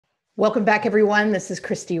Welcome back, everyone. This is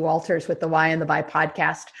Christie Walters with the Why and the Buy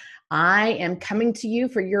podcast. I am coming to you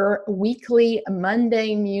for your weekly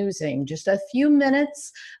Monday Musing, just a few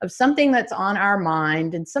minutes of something that's on our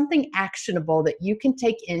mind and something actionable that you can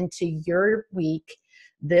take into your week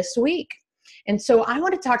this week. And so I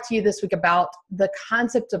want to talk to you this week about the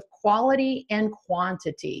concept of quality and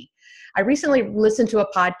quantity. I recently listened to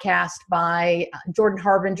a podcast by Jordan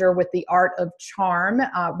Harbinger with The Art of Charm,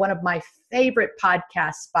 one of my favorite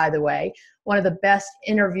podcasts, by the way, one of the best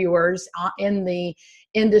interviewers in the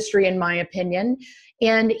industry, in my opinion.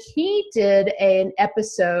 And he did an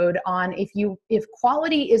episode on if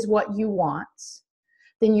quality is what you want,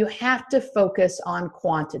 then you have to focus on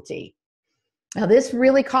quantity. Now, this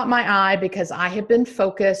really caught my eye because I have been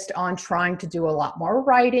focused on trying to do a lot more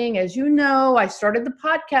writing. As you know, I started the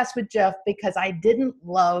podcast with Jeff because I didn't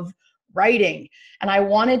love writing and I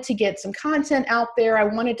wanted to get some content out there. I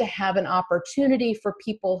wanted to have an opportunity for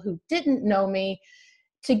people who didn't know me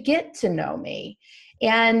to get to know me.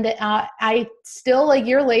 And I still, a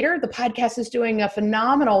year later, the podcast is doing a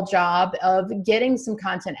phenomenal job of getting some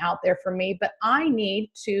content out there for me, but I need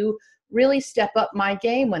to really step up my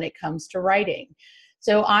game when it comes to writing.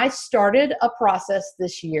 So I started a process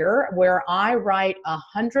this year where I write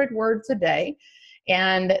 100 words a day.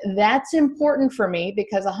 And that's important for me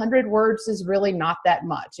because 100 words is really not that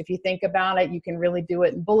much. If you think about it, you can really do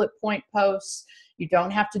it in bullet point posts. You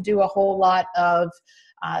don't have to do a whole lot of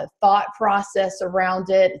thought process around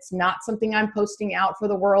it. It's not something I'm posting out for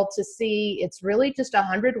the world to see. It's really just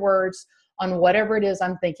 100 words on whatever it is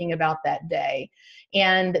I'm thinking about that day.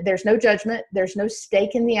 And there's no judgment. There's no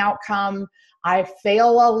stake in the outcome. I fail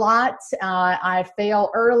a lot. I fail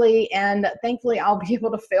early, and thankfully I'll be able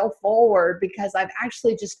to fail forward because I'm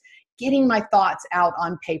actually just getting my thoughts out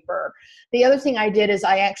on paper. The other thing I did is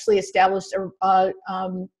I actually established a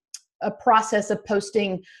process of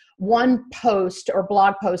posting one post or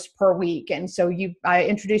blog post per week. And so I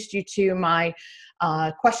introduced you to my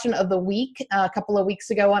question of the week a couple of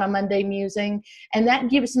weeks ago on a Monday Musing. And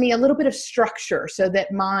that gives me a little bit of structure so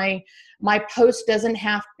that my post doesn't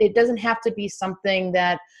have to be something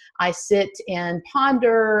that I sit and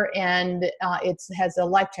ponder and it has a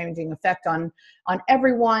life-changing effect on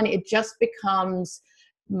everyone. It just becomes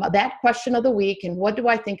that question of the week and what do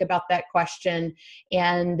I think about that question?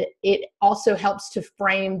 And it also helps to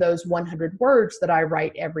frame those 100 words that I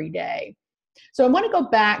write every day. So I want to go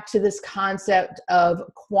back to this concept of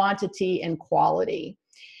quantity and quality.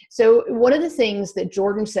 So one of the things that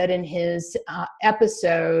Jordan said in his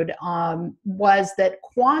episode was that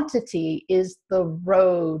quantity is the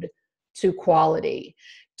road to quality.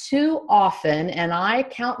 Too often, and I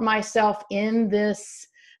count myself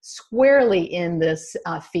squarely in this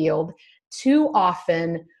field, too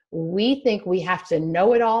often we think we have to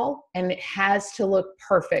know it all and it has to look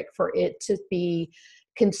perfect for it to be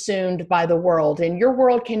consumed by the world. And your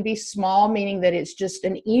world can be small, meaning that it's just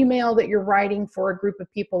an email that you're writing for a group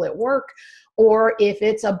of people at work, or if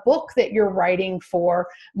it's a book that you're writing for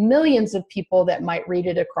millions of people that might read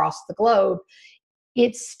it across the globe,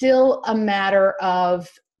 it's still a matter of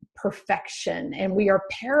perfection. And we are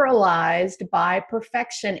paralyzed by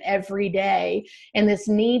perfection every day. And this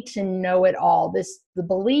need to know it all, the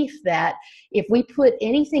belief that if we put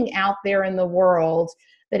anything out there in the world,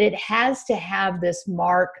 that it has to have this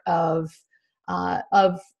mark of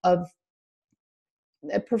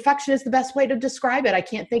perfection is the best way to describe it. I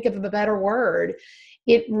can't think of a better word.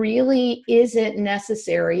 It really isn't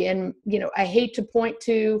necessary. And, I hate to point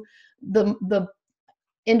to the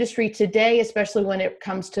industry today, especially when it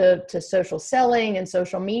comes to social selling and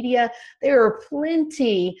social media. There are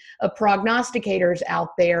plenty of prognosticators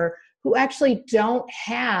out there who actually don't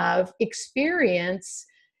have experience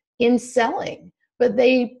in selling, but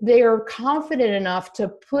they are confident enough to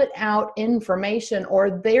put out information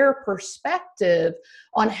or their perspective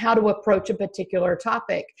on how to approach a particular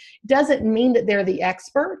topic. Doesn't mean that they're the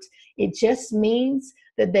expert. It just means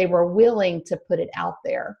that they were willing to put it out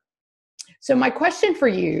there. So my question for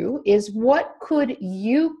you is, what could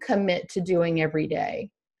you commit to doing every day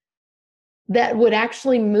that would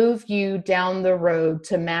actually move you down the road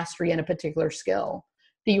to mastery in a particular skill?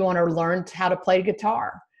 Do you want to learn how to play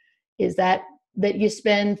guitar? Is that you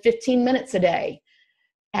spend 15 minutes a day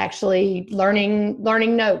actually learning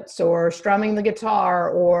notes or strumming the guitar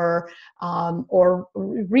or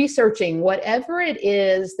researching, whatever it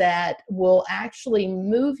is that will actually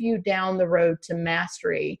move you down the road to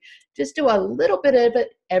mastery? Just do a little bit of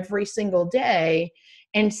it every single day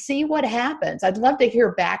and see what happens. I'd love to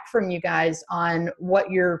hear back from you guys on what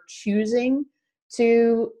you're choosing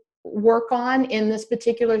to work on in this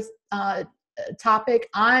particular topic.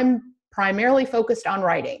 I'm primarily focused on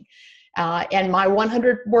writing. And my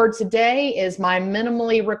 100 words a day is my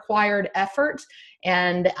minimally required effort.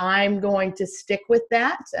 And I'm going to stick with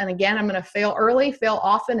that. And again, I'm going to fail early, fail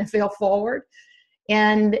often, and fail forward.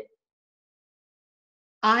 And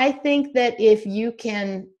I think that if you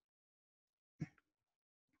can,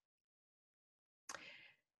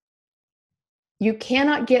 you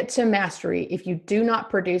cannot get to mastery if you do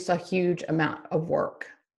not produce a huge amount of work.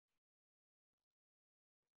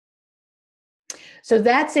 So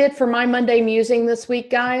that's it for my Monday musing this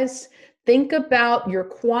week, guys. Think about your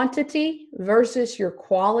quantity versus your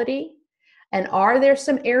quality. And are there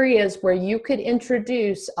some areas where you could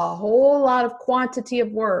introduce a whole lot of quantity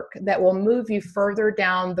of work that will move you further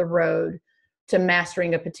down the road to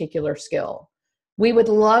mastering a particular skill? We would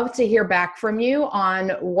love to hear back from you on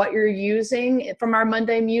what you're using from our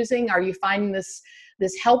Monday musing. Are you finding this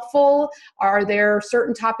helpful? Are there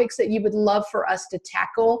certain topics that you would love for us to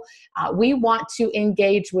tackle? We want to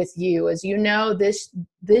engage with you. As you know,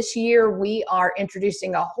 this year we are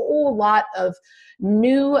introducing a whole lot of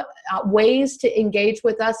new ways to engage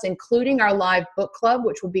with us, including our live book club,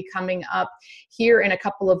 which will be coming up here in a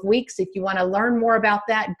couple of weeks. If you want to learn more about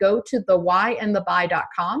that, go to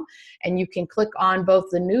thewhyandthebuy.com, and you can click on both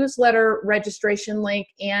the newsletter registration link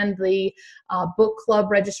and the book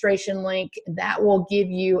club registration link. That will give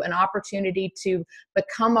you an opportunity to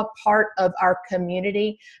become a part of our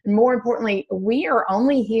community. And more importantly, we are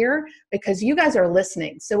only here because you guys are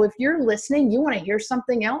listening. So if you're listening, you want to hear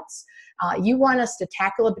something else, you want us to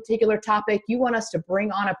tackle a particular topic, you want us to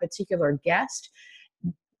bring on a particular guest,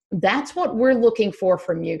 that's what we're looking for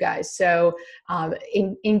from you guys. So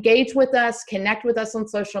engage with us, connect with us on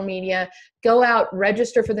social media, go out,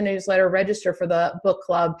 register for the newsletter, register for the book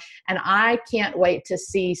club. And I can't wait to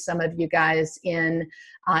see some of you guys in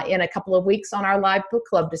a couple of weeks on our live book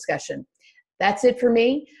club discussion. That's it for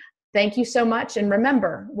me. Thank you so much. And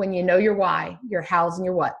remember, when you know your why, your hows and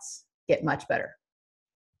your whats get much better.